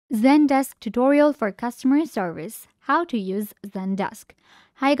Zendesk tutorial for customer service. How to use Zendesk.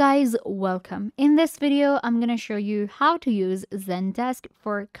 Hi guys, welcome. In this video, I'm going to show you how to use Zendesk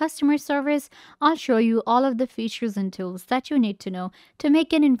for customer service. I'll show you all of the features and tools that you need to know to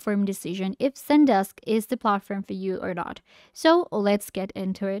make an informed decision if Zendesk is the platform for you or not. So let's get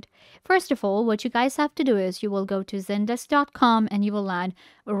into it. First of all, what you guys have to do is you will go to zendesk.com and you will land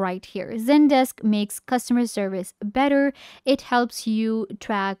right here. Zendesk makes customer service better. It helps you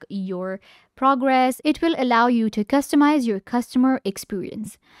track your progress. It will allow you to customize your customer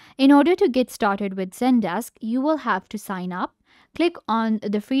experience. In order to get started with Zendesk, you will have to sign up. Click on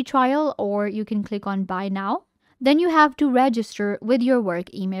the free trial or you can click on buy now. Then you have to register with your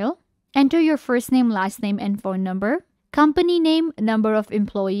work email. Enter your first name, last name, and phone number. Company name, number of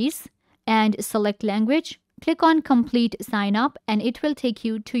employees, and select language. Click on complete sign up and it will take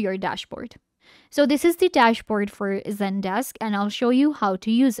you to your dashboard. So this is the dashboard for Zendesk and I'll show you how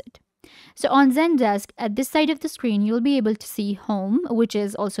to use it. So on Zendesk, at this side of the screen, you'll be able to see home, which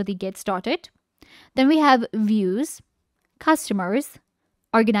is also the get started. Then we have views, customers,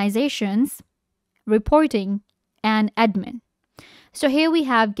 organizations, reporting, and admin. So here we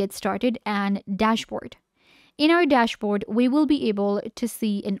have get started and dashboard. In our dashboard, we will be able to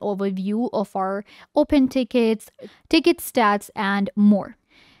see an overview of our open tickets, ticket stats, and more.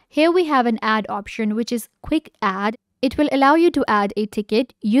 Here we have an add option, which is quick add. It will allow you to add a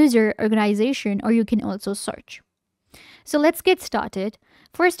ticket, user, organization, or you can also search. So let's get started.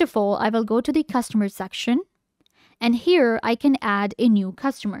 First of all, I will go to the customer section and here I can add a new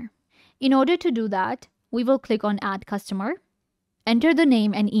customer. In order to do that, we will click on add customer, enter the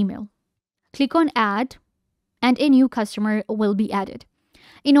name and email. Click on add and a new customer will be added.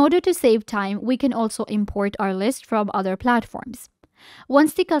 In order to save time, we can also import our list from other platforms.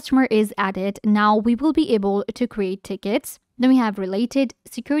 Once the customer is added, now we will be able to create tickets. Then we have related,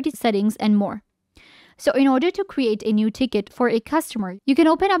 security settings, and more. So in order to create a new ticket for a customer, you can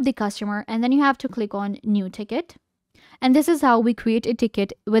open up the customer and then you have to click on new ticket. And this is how we create a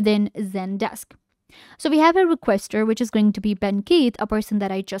ticket within Zendesk. So we have a requester, which is going to be Ben Keith, a person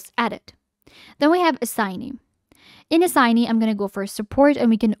that I just added. Then we have assignee. In assignee, I'm going to go for support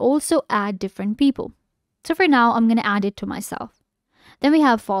and we can also add different people. So for now, I'm going to add it to myself. Then we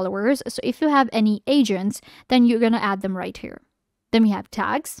have followers. So if you have any agents, then you're going to add them right here. Then we have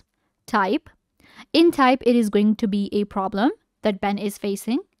tags, type. In type, it is going to be a problem that Ben is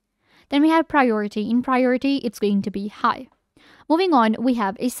facing. Then we have priority. In priority, it's going to be high. Moving on, we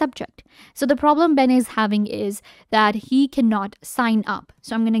have a subject. So the problem Ben is having is that he cannot sign up.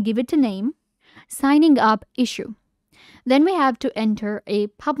 So I'm going to give it a name, signing up issue. Then we have to enter a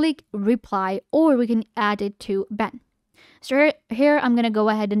public reply or we can add it to Ben. So here I'm going to go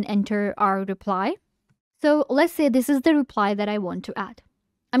ahead and enter our reply. So let's say this is the reply that I want to add.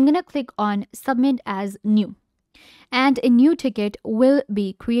 I'm going to click on submit as new and a new ticket will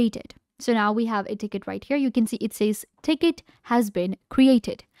be created. So now we have a ticket right here. You can see it says ticket has been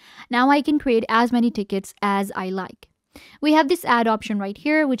created. Now I can create as many tickets as I like. We have this add option right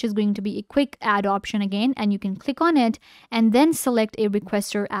here, which is going to be a quick add option again, and you can click on it and then select a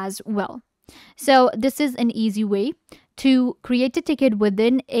requester as well. So this is an easy way to create a ticket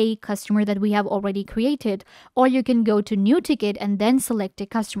within a customer that we have already created, or you can go to new ticket and then select a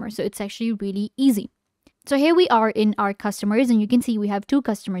customer. So it's actually really easy. So here we are in our customers and you can see we have two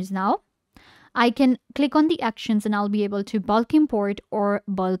customers now. I can click on the actions and I'll be able to bulk import or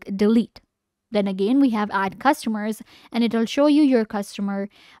bulk delete. Then again, we have add customers and it'll show you your customer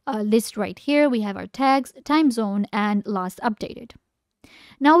list right here. We have our tags, time zone, and last updated.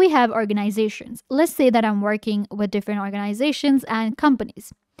 Now we have organizations. Let's say that I'm working with different organizations and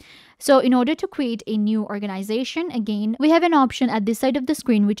companies. So in order to create a new organization, again, we have an option at this side of the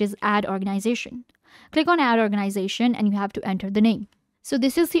screen, which is add organization. Click on add organization and you have to enter the name. So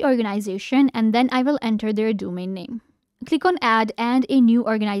this is the organization and then I will enter their domain name. Click on add and a new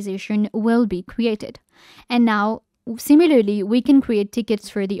organization will be created. And now similarly, we can create tickets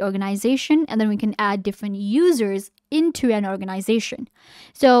for the organization and then we can add different users into an organization.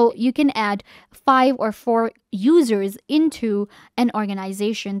 So you can add 5 or 4 users into an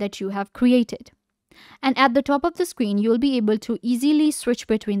organization that you have created. And at the top of the screen, you'll be able to easily switch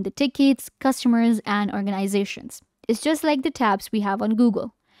between the tickets, customers, and organizations. It's just like the tabs we have on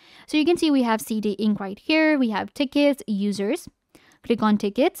Google. So you can see we have CD Inc. right here. We have tickets, users. Click on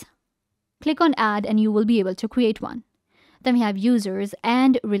tickets. Click on add and you will be able to create one. Then we have users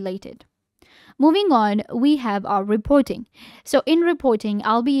and related. Moving on, we have our reporting. So in reporting,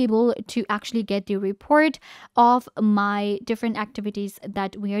 I'll be able to actually get the report of my different activities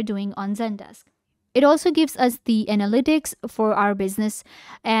that we are doing on Zendesk. It also gives us the analytics for our business,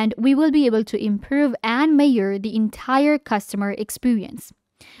 and we will be able to improve and measure the entire customer experience.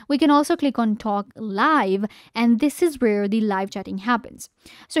 We can also click on Talk Live, and this is where the live chatting happens.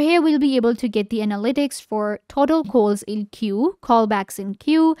 So here we'll be able to get the analytics for total calls in queue, callbacks in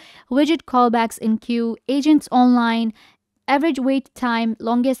queue, widget callbacks in queue, agents online, average wait time,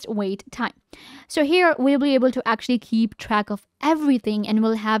 longest wait time. So here we'll be able to actually keep track of everything, and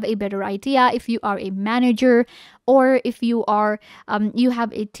we'll have a better idea if you are a manager, or if you are you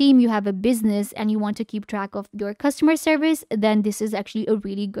have a team, you have a business, and you want to keep track of your customer service. Then this is actually a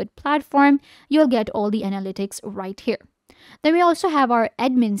really good platform. You'll get all the analytics right here. Then we also have our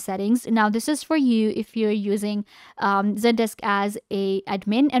admin settings. Now this is for you if you're using Zendesk as a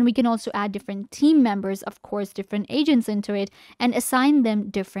admin, and we can also add different team members, of course, different agents into it, and assign them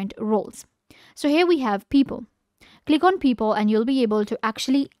different roles. So here we have people. Click on people and you'll be able to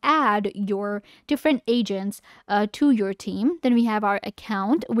actually add your different agents to your team. Then we have our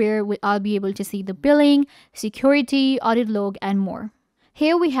account where I'll be able to see the billing, security, audit log, and more.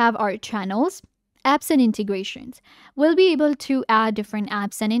 Here we have our channels, apps and integrations. We'll be able to add different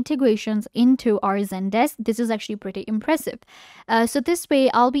apps and integrations into our Zendesk. This is actually pretty impressive. So this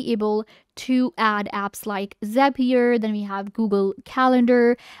way I'll be able to add apps like Zapier, then we have Google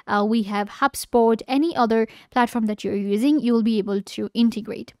Calendar, we have HubSpot, any other platform that you're using, you'll be able to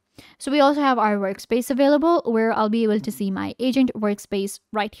integrate. So we also have our workspace available where I'll be able to see my agent workspace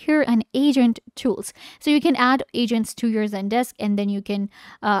right here and agent tools. So you can add agents to your Zendesk, and then you can,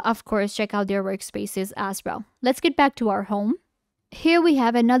 of course, check out their workspaces as well. Let's get back to our home. Here we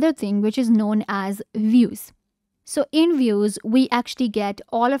have another thing which is known as views. So in views, we actually get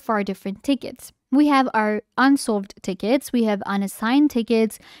all of our different tickets. We have our unsolved tickets, we have unassigned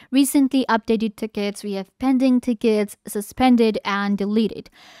tickets, recently updated tickets, we have pending tickets, suspended, and deleted.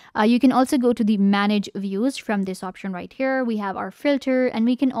 You can also go to the manage views from this option right here. We have our filter, and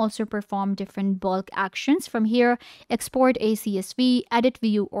we can also perform different bulk actions from here, export a CSV, edit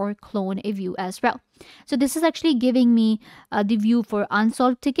view, or clone a view as well. So this is actually giving me the view for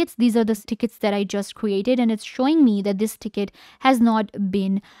unsolved tickets. These are the tickets that I just created, and it's showing me that this ticket has not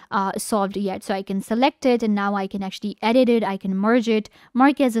been solved yet. So I can select it, and now I can actually edit it, I can merge it,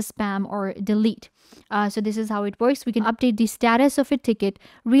 mark as a spam, or delete. So this is how it works. We can update the status of a ticket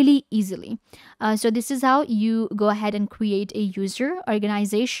really easily. So this is how you go ahead and create a user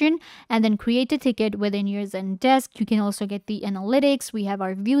organization and then create a ticket within your Zendesk. You can also get the analytics. We have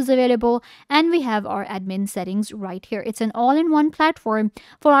our views available, and we have our admin settings right here. It's an all-in-one platform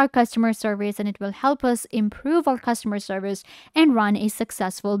for our customer service, and it will help us improve our customer service and run a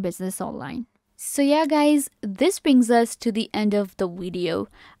successful business online. So yeah guys, this brings us to the end of the video.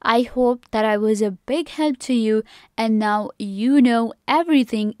 I hope that I was a big help to you, and now you know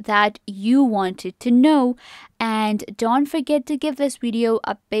everything that you wanted to know. And don't forget to give this video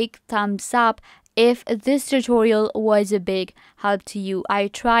a big thumbs up if this tutorial was a big help to you. I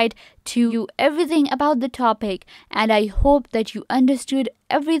tried to do everything about the topic, and I hope that you understood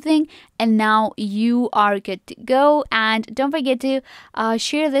everything, and now you are good to go. And don't forget to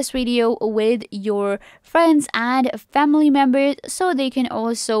share this video with your friends and family members so they can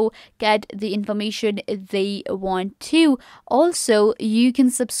also get the information they want to. Also, you can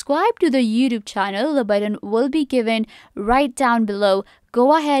subscribe to the YouTube channel. The button will be given right down below.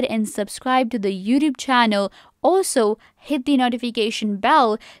 Go ahead and subscribe to the YouTube channel. Also, hit the notification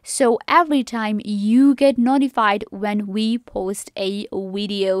bell so every time you get notified when we post a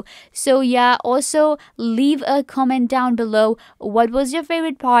video. So yeah, also leave a comment down below. What was your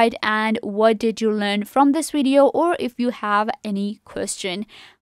favorite part and what did you learn from this video, or if you have any question.